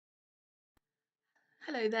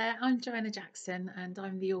Hello there, I'm Johanna Jackson and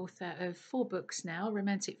I'm the author of 4 books now,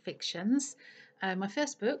 romantic fictions. My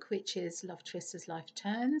first book, which is Love Twists as Life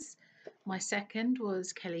Turns. My second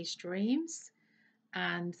was Kelly's Dreams.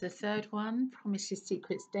 And the third one, Promises,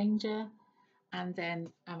 Secrets, Danger. And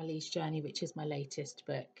then Amelie's Journey, which is my latest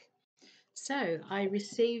book. So I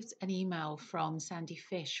received an email from Sandy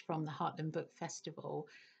Fish from the Heartland Book Festival.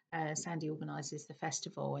 Sandy organises the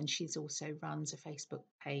festival, and she's also runs a Facebook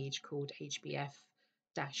page called HBF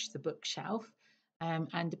The Bookshelf,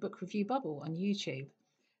 and a book review bubble on YouTube.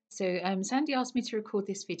 So Sandy asked me to record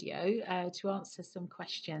this video to answer some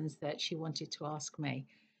questions that she wanted to ask me.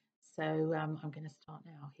 So I'm going to start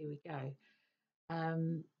now. Here we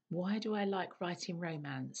go. Why do I like writing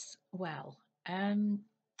romance? Well,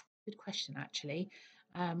 good question, actually.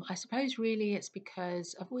 I suppose really it's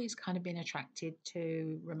because I've always kind of been attracted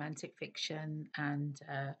to romantic fiction and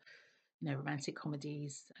romantic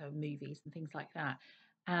comedies, movies, and things like that.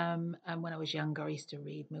 And when I was younger, I used to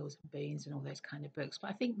read Mills and Boons and all those kind of books.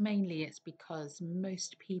 But I think mainly it's because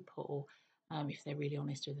most people, if they're really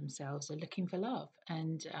honest with themselves, are looking for love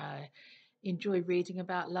and enjoy reading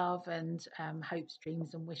about love and hopes,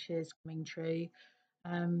 dreams, and wishes coming true.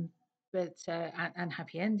 Um, and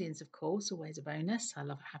happy endings, of course, always a bonus. I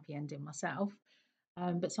love a happy ending myself.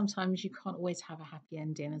 But sometimes you can't always have a happy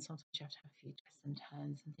ending, and sometimes you have to have a few twists and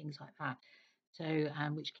turns and things like that. So,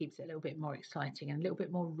 which keeps it a little bit more exciting and a little bit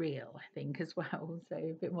more real, I think, as well. So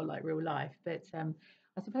a bit more like real life. But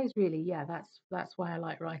I suppose really, yeah, that's why I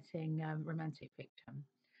like writing romantic fiction.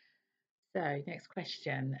 So, next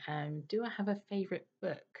question: do I have a favourite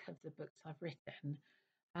book of the books I've written?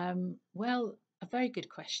 Well, a very good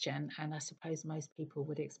question, and I suppose most people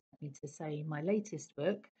would expect me to say my latest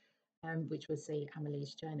book, which was the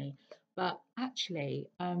Amelie's Journey. But actually,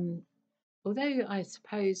 although I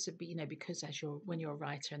suppose, because when you're a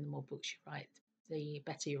writer and the more books you write, the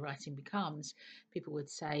better your writing becomes, people would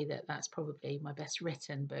say that that's probably my best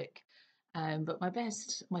written book. But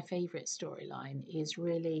my favourite storyline is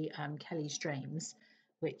really Kelly's Dreams,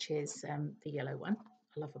 which is the yellow one.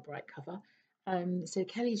 I love a bright cover. So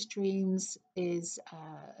Kelly's Dreams is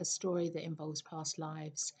a story that involves past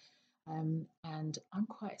lives. And I'm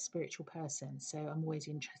quite a spiritual person, so I'm always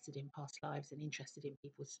interested in past lives and interested in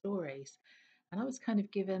people's stories. And I was kind of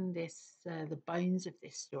given the bones of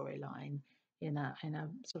this storyline in a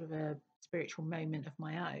sort of a spiritual moment of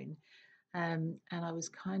my own. And I was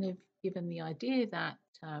kind of given the idea that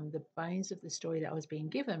the bones of the story that I was being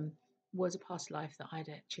given was a past life that I'd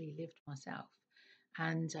actually lived myself.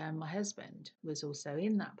 And my husband was also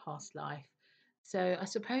in that past life. So I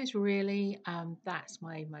suppose really that's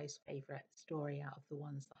my most favourite story out of the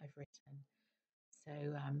ones that I've written. So,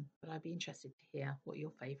 but I'd be interested to hear what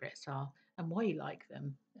your favourites are and why you like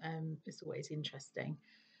them. It's always interesting.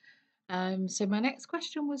 So my next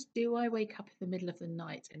question was, do I wake up in the middle of the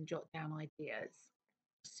night and jot down ideas?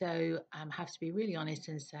 So have to be really honest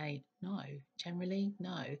and say no. Generally,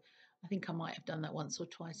 no. I think I might have done that once or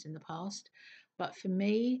twice in the past, but for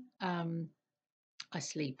me, I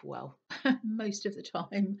sleep well. Most of the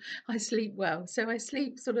time, I sleep well. So I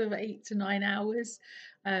sleep sort of 8 to 9 hours.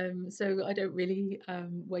 So I don't really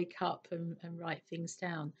wake up and write things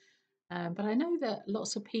down. But I know that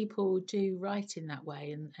lots of people do write in that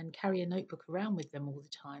way and carry a notebook around with them all the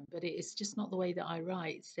time. But it is just not the way that I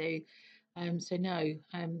write. So no,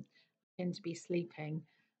 I tend to be sleeping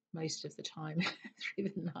most of the time through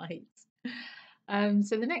the night.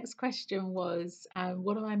 So the next question was,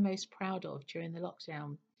 what am I most proud of during the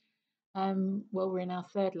lockdown? Well, we're in our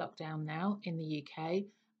third lockdown now in the UK,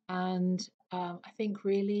 and I think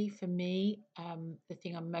really for me, the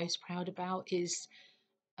thing I'm most proud about is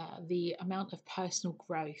the amount of personal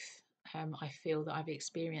growth I feel that I've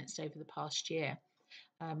experienced over the past year.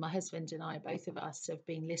 My husband and I, both of us, have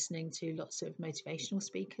been listening to lots of motivational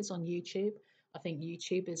speakers on YouTube. I think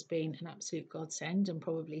YouTube has been an absolute godsend and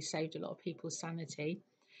probably saved a lot of people's sanity.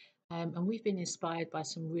 And we've been inspired by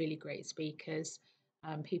some really great speakers,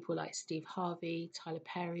 people like Steve Harvey, Tyler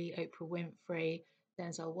Perry, Oprah Winfrey,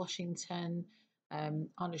 Denzel Washington,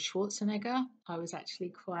 Arnold Schwarzenegger. I was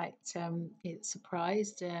actually quite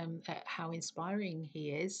surprised at how inspiring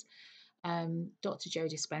he is. Dr. Joe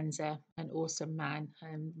Dispenza, an awesome man,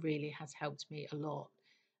 really has helped me a lot.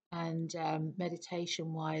 And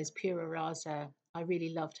meditation wise, Pura Raza, I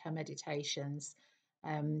really loved her meditations.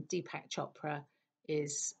 Deepak Chopra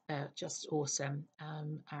is just awesome,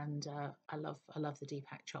 and I love the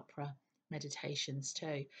Deepak Chopra meditations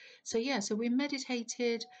too. So yeah, so we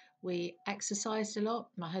meditated, we exercised a lot.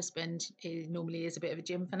 My husband normally is a bit of a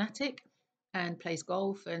gym fanatic and plays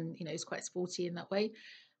golf, and is quite sporty in that way.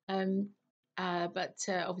 Um, but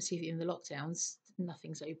obviously, in the lockdowns,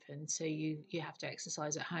 nothing's open, so you have to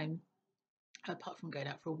exercise at home apart from going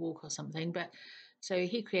out for a walk or something. But so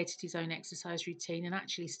he created his own exercise routine and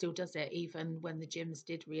actually still does it even when the gyms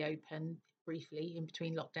did reopen briefly in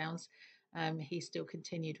between lockdowns. He still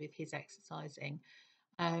continued with his exercising.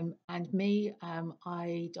 And me,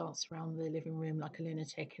 I dance around the living room like a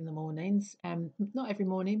lunatic in the mornings. Not every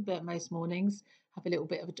morning, but most mornings, have a little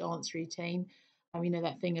bit of a dance routine. You know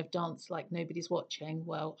that thing of dance like nobody's watching.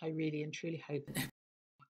 Well, I really and truly hope that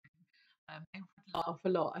they would laugh a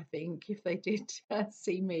lot, I think, if they did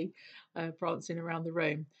see me prancing around the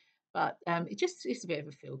room. But it's a bit of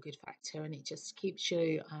a feel good factor, and it just keeps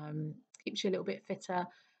you a little bit fitter,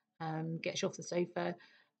 gets you off the sofa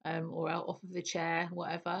or out off of the chair,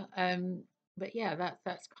 whatever. But yeah,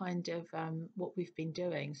 that's kind of what we've been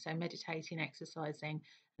doing. So meditating, exercising,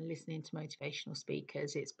 and listening to motivational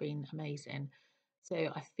speakers. It's been amazing.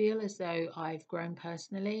 So I feel as though I've grown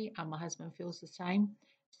personally, and my husband feels the same.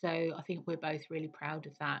 So I think we're both really proud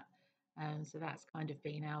of that. So that's kind of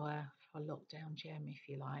been our lockdown gem, if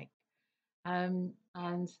you like. And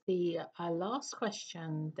the last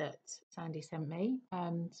question that Sandy sent me,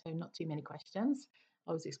 so not too many questions.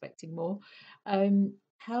 I was expecting more.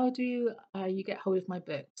 How do you get hold of my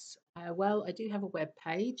books? Well, I do have a web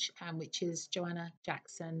page, which is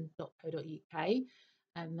joannajackson.co.uk,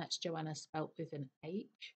 and that's Joanna spelt with an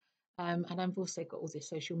H. And I've also got all the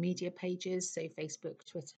social media pages, so Facebook,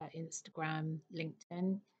 Twitter, Instagram,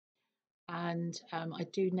 LinkedIn. And I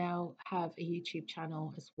do now have a YouTube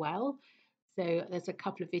channel as well. So there's a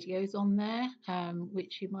couple of videos on there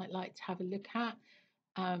which you might like to have a look at.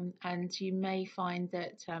 And you may find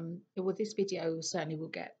that, well, this video certainly will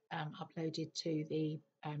get uploaded to the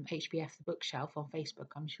HBF, the bookshelf on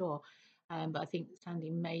Facebook, I'm sure. But I think Sandy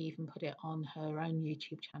may even put it on her own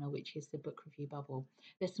YouTube channel, which is the Book Review Bubble.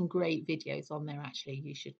 There's some great videos on there, actually.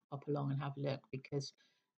 You should pop along and have a look because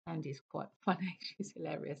Sandy's quite funny. She's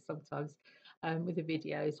hilarious sometimes with the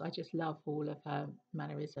videos. I just love all of her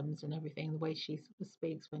mannerisms and everything. The way she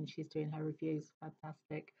speaks when she's doing her reviews,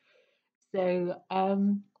 fantastic. So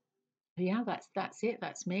yeah, that's it.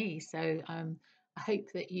 That's me. So I hope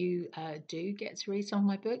that you do get to read some of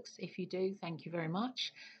my books. If you do, thank you very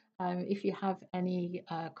much. If you have any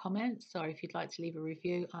comments or if you'd like to leave a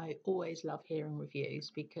review, I always love hearing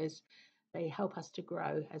reviews because they help us to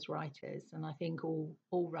grow as writers. And I think all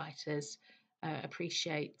writers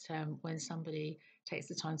appreciate when somebody takes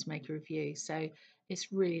the time to make a review. So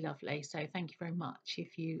it's really lovely. So thank you very much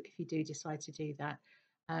if you do decide to do that.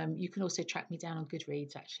 You can also track me down on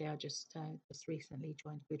Goodreads. Actually, I just recently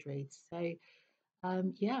joined Goodreads. So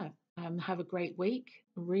yeah, have a great week.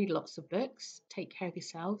 Read lots of books. Take care of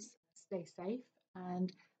yourselves. Stay safe,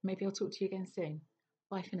 and maybe I'll talk to you again soon.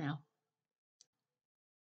 Bye for now.